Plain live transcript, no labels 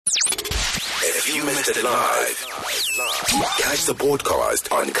If you missed it live, catch the podcast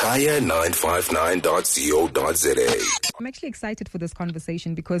on kaya959.co.za. I'm actually excited for this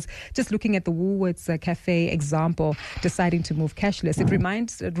conversation because just looking at the Woolworths Cafe example, deciding to move cashless, it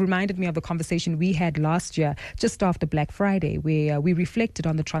reminded me of the conversation we had last year, just after Black Friday, where we reflected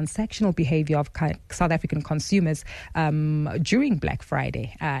on the transactional behavior of South African consumers during Black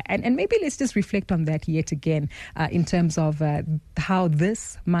Friday. And maybe let's just reflect on that yet again in terms of how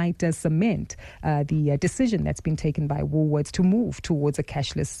this might cement the decision that's been taken by Woolworths to move towards a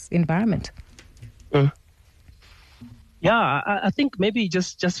cashless environment. Yeah, I think maybe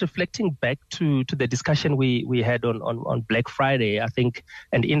just reflecting back to the discussion we had on Black Friday, I think,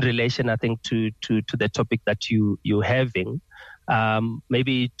 and in relation, I think, to the topic that you're having,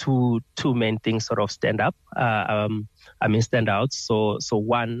 maybe two main things sort of stand out. So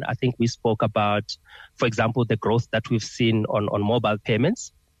one, I think we spoke about, for example, the growth that we've seen on mobile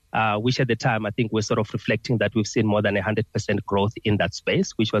payments, which at the time, I think we're sort of reflecting that we've seen more than 100% growth in that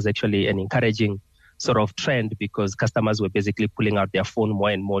space, which was actually an encouraging sort of trend because customers were basically pulling out their phone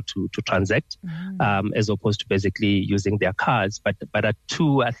more and more to transact, as opposed to basically using their cards. But at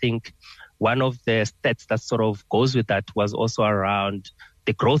two, I think one of the stats that sort of goes with that was also around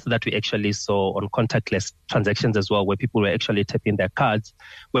the growth that we actually saw on contactless transactions as well, where people were actually tapping their cards,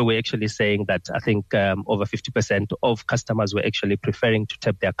 where we're actually saying that I think over 50% of customers were actually preferring to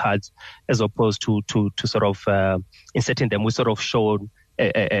tap their cards as opposed to sort of inserting them. We sort of showed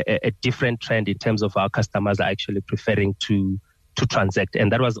a different trend in terms of our customers are actually preferring to transact.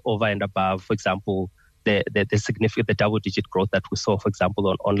 And that was over and above, for example, the significant double-digit growth that we saw, for example,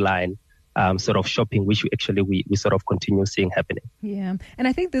 on online sort of shopping, which we sort of continue seeing happening. Yeah. And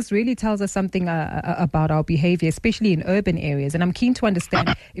I think this really tells us something about our behavior, especially in urban areas. And I'm keen to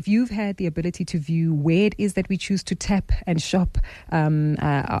understand if you've had the ability to view where it is that we choose to tap and shop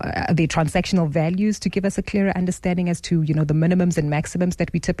the transactional values to give us a clearer understanding as to, the minimums and maximums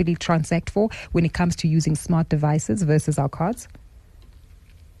that we typically transact for when it comes to using smart devices versus our cards.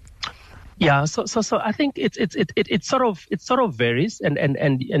 Yeah, so I think it sort of varies,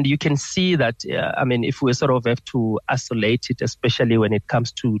 and you can see that. If we sort of have to isolate it, especially when it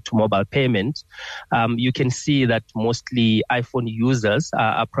comes to mobile payment, you can see that mostly iPhone users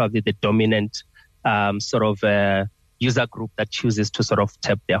are probably the dominant user group that chooses to sort of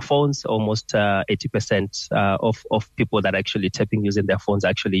tap their phones. Almost 80% of people that are actually tapping using their phones are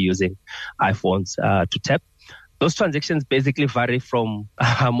actually using iPhones to tap. Those transactions basically vary from,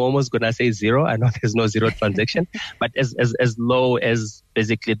 I'm almost going to say zero. I know there's no zero transaction, but as low as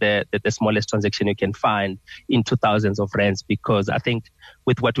basically the smallest transaction you can find into thousands of rands, because I think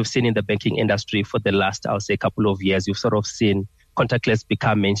with what we've seen in the banking industry for the last, I'll say, couple of years, you've sort of seen contactless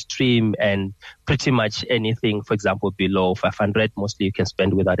become mainstream, and pretty much anything, for example, below 500, mostly you can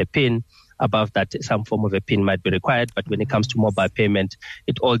spend without a PIN. Above that, some form of a PIN might be required. But when it comes to mobile payment,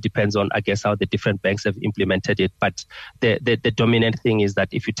 it all depends on, I guess, how the different banks have implemented it. But the dominant thing is that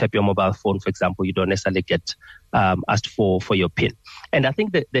if you tap your mobile phone, for example, you don't necessarily get asked for your PIN. And I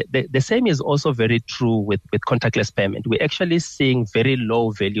think that the same is also very true with contactless payment. We're actually seeing very low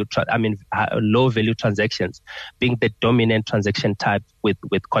value transactions being the dominant transaction type with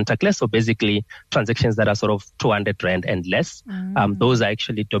contactless. So basically transactions that are sort of 200 Rand and less. Those are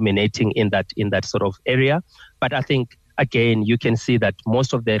actually dominating in that sort of area. But I think, again, you can see that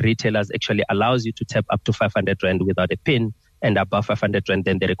most of the retailers actually allows you to tap up to 500 Rand without a PIN, and above 500 Rand,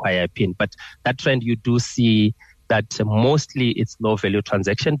 then they require a PIN. But that trend, you do see that mostly it's low value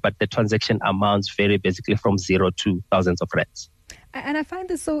transaction, but the transaction amounts vary basically from 0 to thousands of rands. And I find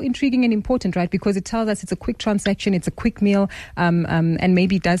this so intriguing and important, right? Because it tells us it's a quick transaction, it's a quick meal, and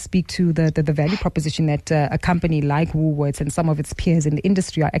maybe does speak to the value proposition that a company like Woolworths and some of its peers in the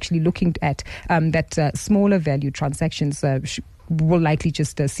industry are actually looking at, that smaller value transactions will likely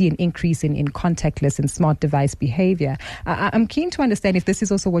just see an increase in contactless and smart device behavior. I'm keen to understand if this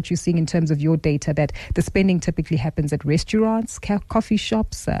is also what you're seeing in terms of your data, that the spending typically happens at restaurants, coffee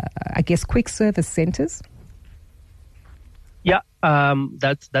shops, I guess quick service centers. Yeah,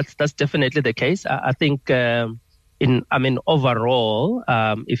 that's definitely the case. I think overall,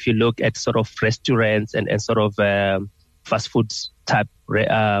 if you look at sort of restaurants and sort of fast food type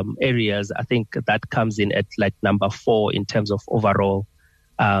areas, I think that comes in at like number 4 in terms of overall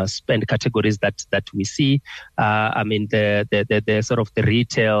spend categories that we see. The sort of the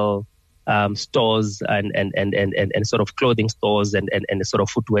retail stores and sort of clothing stores and sort of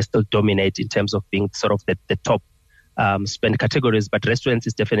footwear still dominate in terms of being sort of the top spend categories, but restaurants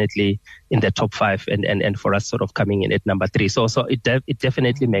is definitely in the top 5, and for us sort of coming in at number 3. So it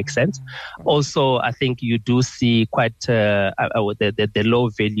definitely makes sense. Also, I think you do see quite the low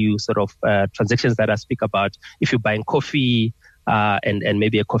value sort of transactions that I speak about. If you're buying coffee and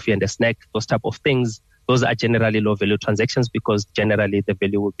maybe a coffee and a snack, those type of things, those are generally low value transactions because generally the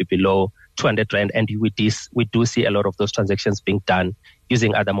value will be below 200 Rand, and we do see a lot of those transactions being done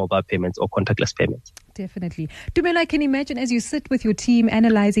using other mobile payments or contactless payments. Definitely. Dumelo, I can imagine as you sit with your team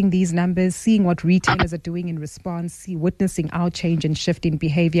analyzing these numbers, seeing what retailers are doing in response, witnessing our change and shift in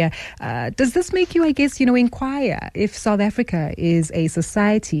behavior, does this make you, I guess, inquire if South Africa is a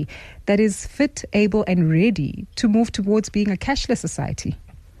society that is fit, able and ready to move towards being a cashless society?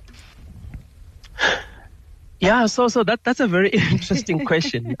 Yeah, so that's a very interesting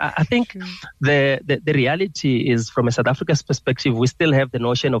question. I think the reality is, from a South Africa's perspective, we still have the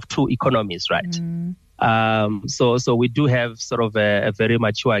notion of two economies, right? So we do have sort of a very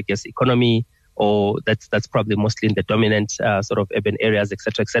mature, I guess, economy, or that's probably mostly in the dominant sort of urban areas, et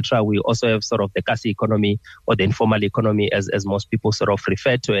cetera. We also have sort of the kasi economy or the informal economy, as most people sort of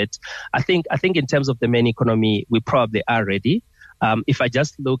refer to it. I think in terms of the main economy, we probably are ready. If I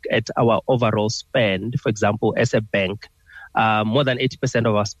just look at our overall spend, for example, as a bank, more than 80%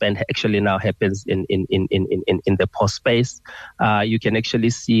 of our spend actually now happens in the POS space. You can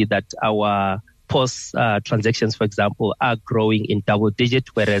actually see that our POS transactions, for example, are growing in double digit,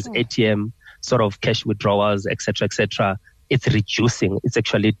 whereas ATM sort of cash withdrawals, et cetera, it's reducing. It's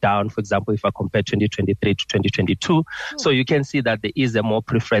actually down, for example, if I compare 2023 to 2022. So you can see that there is a more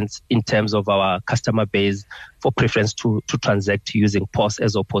preference in terms of our customer base for preference to transact using POS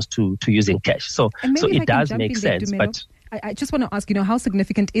as opposed to using cash. So it does make sense. But I just want to ask, how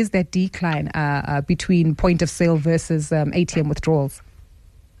significant is that decline between point of sale versus ATM withdrawals?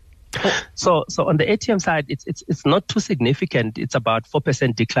 So on the ATM side, it's not too significant. It's about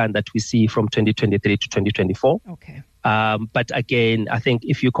 4% decline that we see from 2023 to 2024. Okay. But again, I think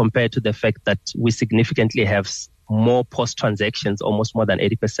if you compare to the fact that we significantly have more POS transactions, almost more than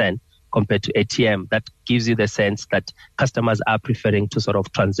 80% compared to ATM, that gives you the sense that customers are preferring to sort of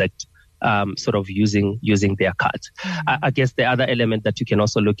transact sort of using their cards. I guess the other element that you can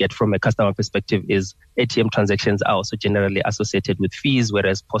also look at from a customer perspective is ATM transactions are also generally associated with fees,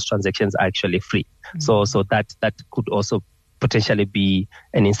 whereas POS transactions are actually free. So that could also potentially be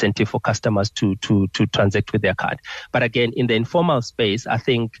an incentive for customers to transact with their card. But again, in the informal space, I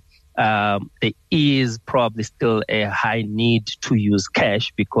think there is probably still a high need to use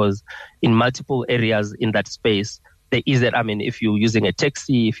cash, because in multiple areas in that space, there is that. I mean, if you're using a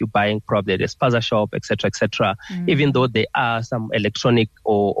taxi, if you're buying probably at a spaza shop, et cetera, even though there are some electronic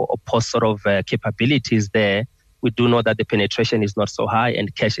or POS sort of capabilities there, we do know that the penetration is not so high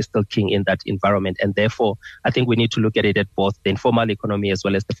and cash is still king in that environment. And therefore, I think we need to look at it at both the informal economy as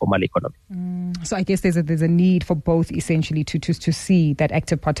well as the formal economy. So I guess there's a need for both, essentially, to see that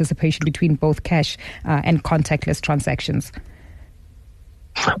active participation between both cash and contactless transactions.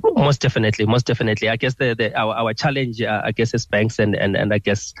 Most definitely. I guess our challenge, I guess, as banks and I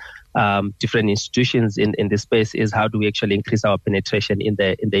guess different institutions in this space is how do we actually increase our penetration in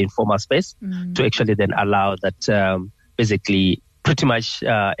the informal space to actually then allow that basically pretty much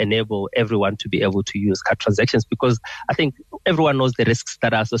enable everyone to be able to use card transactions, because I think everyone knows the risks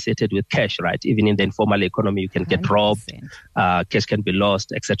that are associated with cash, right? Even in the informal economy, you can get 100%. Robbed, cash can be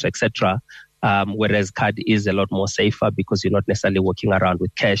lost, et cetera. Whereas card is a lot more safer because you're not necessarily walking around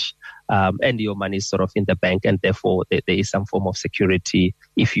with cash and your money is sort of in the bank, and therefore there is some form of security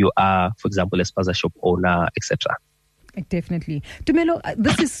if you are, for example, a spaza shop owner, etc. Definitely. Dumelo,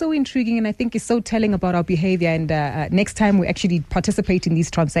 this is so intriguing and I think is so telling about our behavior. And next time we actually participate in these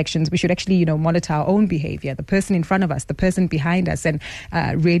transactions, we should actually, monitor our own behavior, the person in front of us, the person behind us, and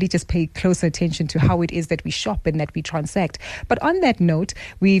really just pay closer attention to how it is that we shop and that we transact. But on that note,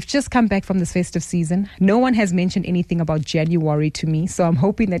 we've just come back from this festive season. No one has mentioned anything about January to me, so I'm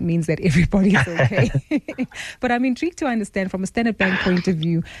hoping that means that everybody is okay. But I'm intrigued to understand from a Standard Bank point of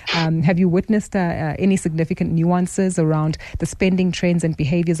view, have you witnessed any significant nuances around the spending trends and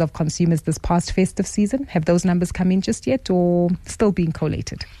behaviors of consumers this past festive season? Have those numbers come in just yet or still being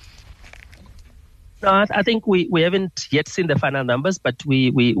collated? No, I think we haven't yet seen the final numbers, but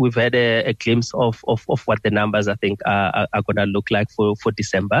we've had a glimpse of what the numbers I think are going to look like for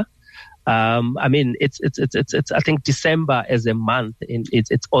December. I mean, it's I think December as a month,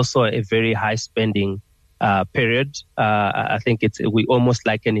 it's also a very high spending period. I think we almost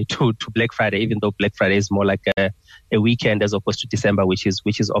liken it to Black Friday, even though Black Friday is more like a weekend as opposed to December, which is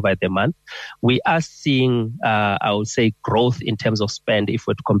over the month. We are seeing, I would say, growth in terms of spend if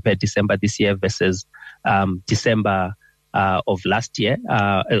we compare December this year versus December of last year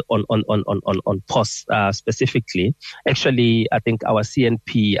on POS specifically. Actually, I think our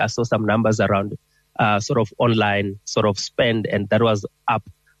CNP, I saw some numbers around sort of online sort of spend, and that was up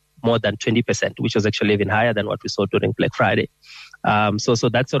more than 20%, which was actually even higher than what we saw during Black Friday. So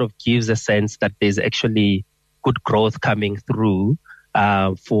that sort of gives a sense that there's actually good growth coming through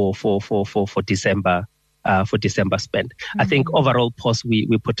for December. For December spend. Mm-hmm. I think overall POS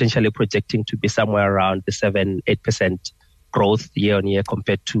we're potentially projecting to be somewhere around the 7-8% growth year on year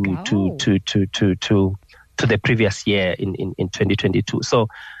compared to the previous year in 2022. So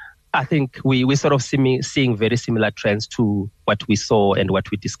I think we're sort of seeing very similar trends to what we saw and what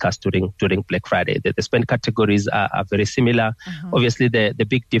we discussed during Black Friday. The spend categories are very similar. Mm-hmm. Obviously, the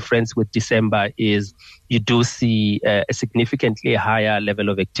big difference with December is you do see a significantly higher level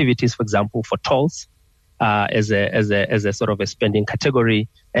of activities, for example, for tolls. As a sort of a spending category,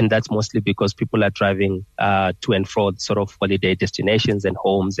 and that's mostly because people are driving to and fro sort of holiday destinations and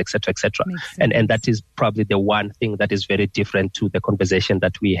homes, etc., etc. And that is probably the one thing that is very different to the conversation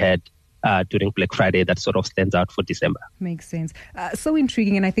that we had during Black Friday that sort of stands out for December. Makes sense. So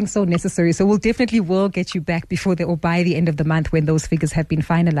intriguing, and I think so necessary. So we'll definitely get you back before or by the end of the month when those figures have been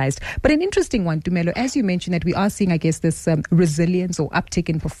finalized. But an interesting one, Tumelo, as you mentioned, that we are seeing, I guess, this resilience or uptick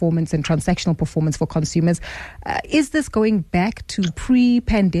in performance and transactional performance for consumers. Is this going back to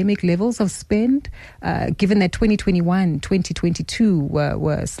pre-pandemic levels of spend, given that 2021, 2022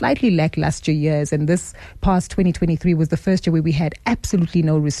 were slightly lackluster years, and this past 2023 was the first year where we had absolutely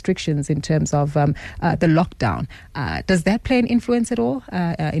no restrictions in terms of the lockdown. Does that play an influence at all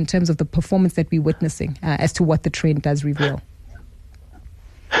in terms of the performance that we're witnessing as to what the trend does reveal?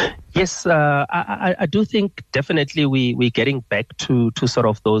 Yes, I do think definitely we're getting back to sort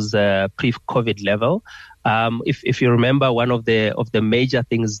of those pre-COVID level. If you remember, one of the major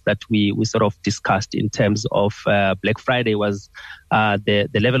things that we sort of discussed in terms of Black Friday was the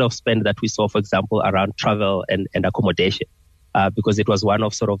level of spend that we saw, for example, around travel and accommodation. Because it was one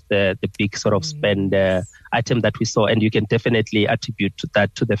of sort of the big sort of spend item that we saw, and you can definitely attribute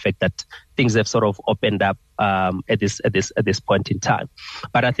that to the fact that things have sort of opened up at this point in time.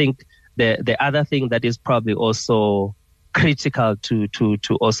 But I think the other thing that is probably also critical to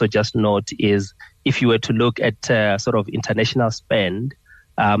also just note is if you were to look at sort of international spend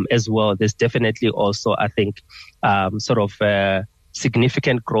as well, there's definitely also, I think, sort of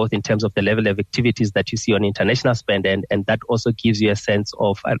significant growth in terms of the level of activities that you see on international spend, and that also gives you a sense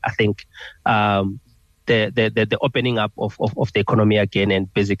of, I think, the opening up of the economy again, and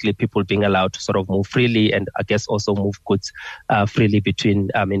basically people being allowed to sort of move freely, and I guess also move goods freely between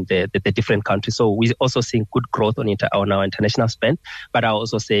the different countries. So we're also seeing good growth on our international spend, but I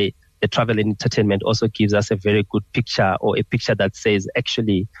also say the travel and entertainment also gives us a very good picture, or a picture that says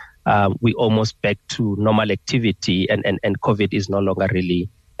actually we're almost back to normal activity, and COVID is no longer really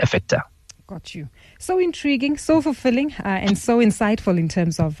a factor. Got you. So intriguing, so fulfilling, and so insightful in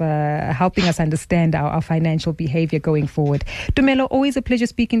terms of helping us understand our financial behavior going forward. Tumelo, always a pleasure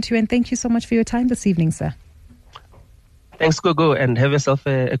speaking to you, and thank you so much for your time this evening, sir. Thanks, Gogo, and have yourself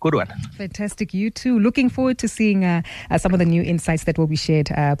a good one. Fantastic. You too. Looking forward to seeing some of the new insights that will be shared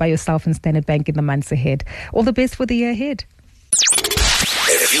by yourself and Standard Bank in the months ahead. All the best for the year ahead.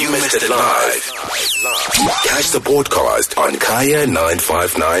 If you missed it live, catch the podcast on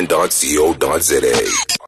kaya959.co.za.